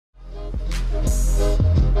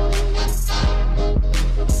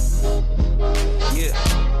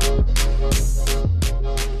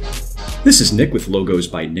This is Nick with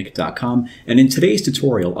logosbynick.com, and in today's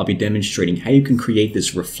tutorial I'll be demonstrating how you can create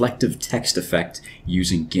this reflective text effect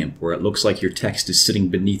using GIMP, where it looks like your text is sitting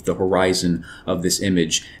beneath the horizon of this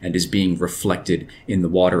image and is being reflected in the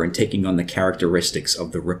water and taking on the characteristics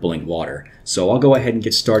of the rippling water. So I'll go ahead and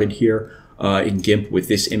get started here in GIMP with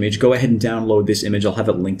this image. Go ahead and download this image. I'll have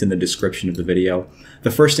it linked in the description of the video.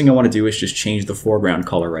 The first thing I want to do is just change the foreground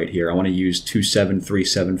color right here. I want to use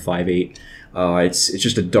 273758. It's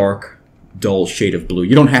just a dark, dull shade of blue.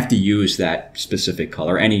 You don't have to use that specific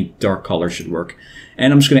color. Any dark color should work.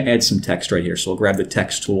 And I'm just going to add some text right here. So I'll grab the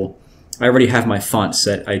text tool. I already have my font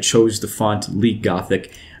set. I chose the font Leak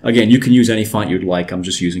Gothic. Again, you can use any font you'd like. I'm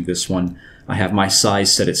just using this one. I have my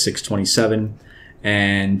size set at 627.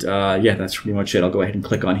 And yeah, that's pretty much it. I'll go ahead and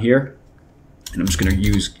click on here. And I'm just going to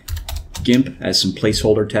use GIMP as some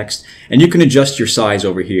placeholder text. And you can adjust your size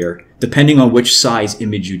over here depending on which size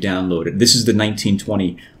image you downloaded. This is the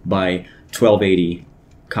 1920 by 1280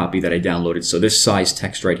 copy that I downloaded. So this size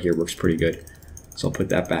text right here works pretty good. So I'll put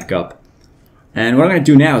that back up. And what I'm going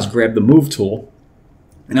to do now is grab the Move tool.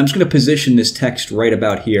 And I'm just going to position this text right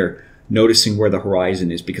about here, noticing where the horizon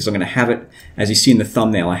is, because I'm going to have it, as you see in the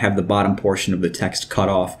thumbnail, I have the bottom portion of the text cut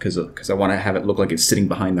off because I want to have it look like it's sitting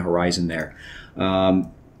behind the horizon there. I'll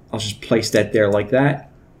just place that there like that.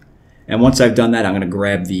 And once I've done that, I'm going to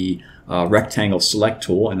grab the rectangle select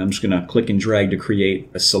tool, and I'm just going to click and drag to create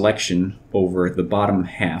a selection over the bottom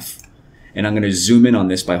half. And I'm going to zoom in on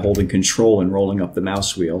this by holding Control and rolling up the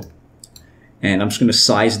mouse wheel. And I'm just going to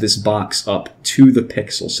size this box up to the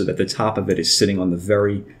pixel so that the top of it is sitting on the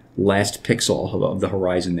very last pixel of the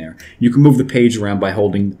horizon there. You can move the page around by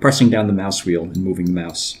pressing down the mouse wheel and moving the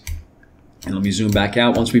mouse. And let me zoom back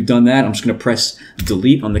out. Once we've done that, I'm just going to press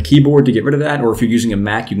Delete on the keyboard to get rid of that. Or if you're using a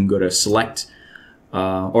Mac, you can go to Select.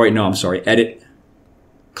 Edit,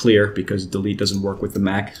 Clear, because Delete doesn't work with the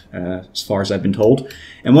Mac as far as I've been told.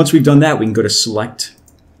 And once we've done that, we can go to Select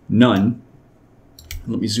None.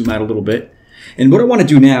 Let me zoom out a little bit. And what I want to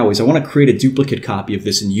do now is I want to create a duplicate copy of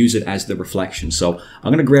this and use it as the reflection. So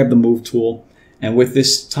I'm going to grab the Move tool, and with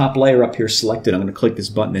this top layer up here selected, I'm going to click this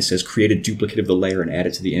button that says Create a Duplicate of the Layer and add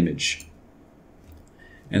it to the image.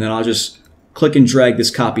 And then I'll just click and drag this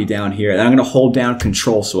copy down here. And I'm going to hold down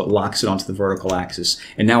Control so it locks it onto the vertical axis.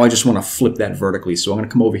 And now I just want to flip that vertically. So I'm going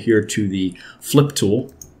to come over here to the Flip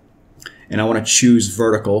tool, and I want to choose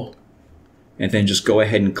Vertical, and then just go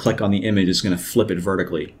ahead and click on the image. It's going to flip it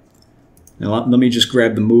vertically. Now let me just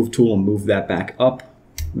grab the Move tool and move that back up.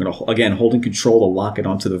 I'm going to, again, holding Control to lock it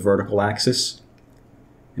onto the vertical axis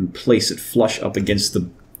and place it flush up against the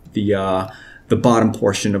bottom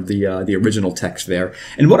portion of the original text there.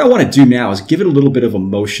 And what I want to do now is give it a little bit of a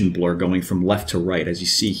motion blur going from left to right, as you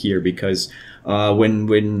see here, because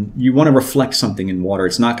when you want to reflect something in water,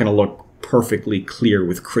 it's not going to look perfectly clear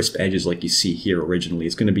with crisp edges like you see here originally.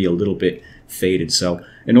 It's going to be a little bit faded. So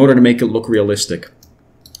in order to make it look realistic,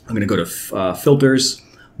 I'm going to go to Filters,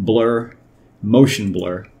 Blur, Motion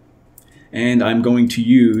Blur, and I'm going to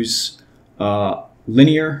use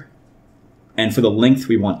Linear. And for the length,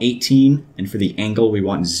 we want 18, and for the angle, we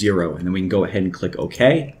want 0. And then we can go ahead and click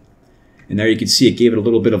OK. And there you can see it gave it a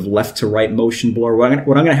little bit of left to right motion blur. What I'm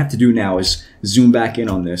going to have to do now is zoom back in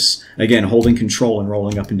on this. Again, holding Control and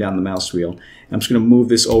rolling up and down the mouse wheel. And I'm just going to move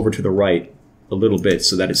this over to the right a little bit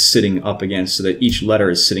so that it's sitting up against, so that each letter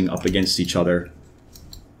is sitting up against each other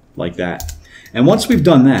like that. And once we've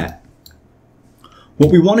done that,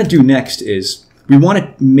 what we want to do next is we want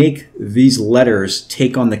to make these letters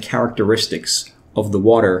take on the characteristics of the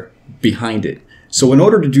water behind it. So in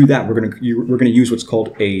order to do that, we're going to use what's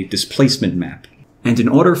called a displacement map. And in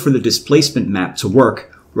order for the displacement map to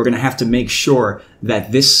work, we're going to have to make sure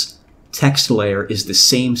that this text layer is the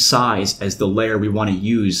same size as the layer we want to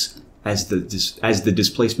use as the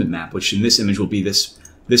displacement map, which in this image will be this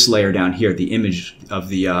layer down here, the image of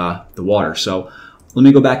the water. So let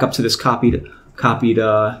me go back up to this copied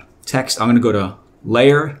text. I'm going to go to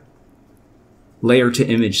Layer, Layer to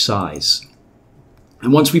Image Size.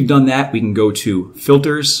 And once we've done that, we can go to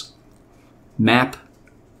Filters, Map,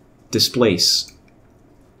 Displace.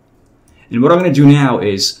 And what I'm going to do now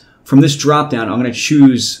is, from this drop-down, I'm going to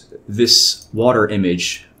choose this water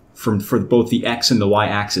image for both the X and the Y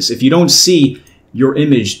axis. If you don't see your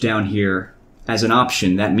image down here as an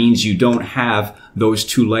option, that means you don't have those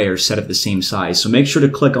two layers set at the same size. So make sure to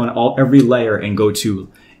click on every layer and go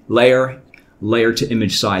to Layer, Layer to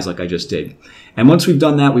Image Size like I just did. And once we've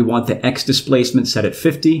done that, we want the X displacement set at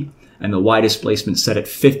 50 and the Y displacement set at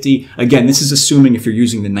 50. Again, this is assuming if you're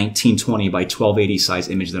using the 1920 by 1280 size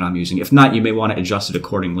image that I'm using. If not, you may want to adjust it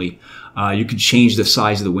accordingly. You could change the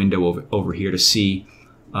size of the window over here to see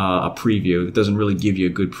a preview. It doesn't really give you a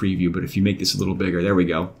good preview, but if you make this a little bigger, there we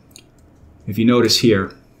go. If you notice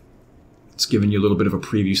here, it's giving you a little bit of a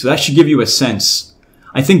preview. So that should give you a sense.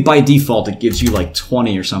 I think by default it gives you like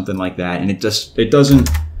 20 or something like that, and it just doesn't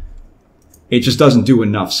do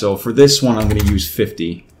enough. So for this one, I'm going to use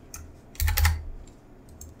 50.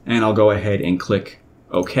 And I'll go ahead and click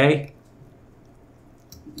OK.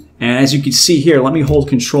 And as you can see here, let me hold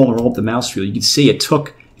Control and roll up the mouse wheel. You can see it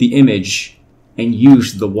took the image and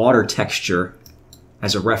used the water texture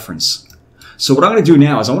as a reference. So what I'm going to do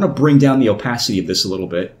now is I want to bring down the opacity of this a little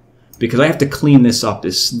bit, because I have to clean this up.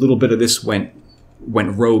 This little bit of this went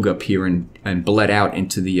rogue up here and bled out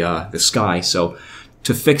into the sky. So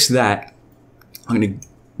to fix that, I'm going to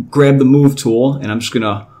grab the Move tool, and I'm just going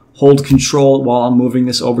to hold Control while I'm moving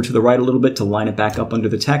this over to the right a little bit to line it back up under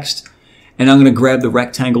the text. And I'm going to grab the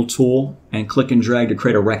Rectangle tool and click and drag to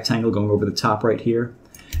create a rectangle going over the top right here.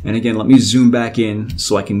 And again, let me zoom back in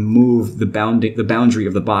so I can move the boundary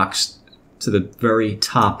of the box to the very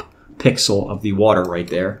top pixel of the water right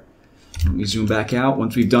there. Let me zoom back out.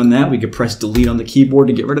 Once we've done that, we can press Delete on the keyboard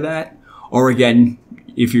to get rid of that. Or again,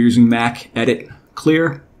 if you're using Mac, Edit,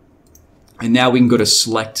 Clear. And now we can go to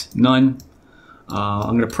Select None.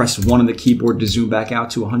 I'm going to press 1 on the keyboard to zoom back out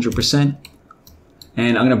to 100%.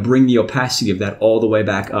 And I'm going to bring the opacity of that all the way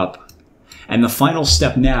back up. And the final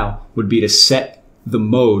step now would be to set the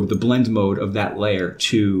mode, the blend mode of that layer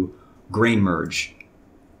to grain merge.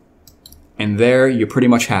 And there you pretty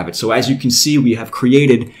much have it. So as you can see, we have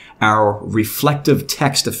created our reflective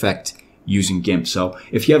text effect using GIMP. So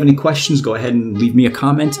if you have any questions, go ahead and leave me a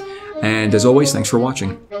comment. And as always, thanks for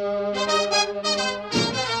watching.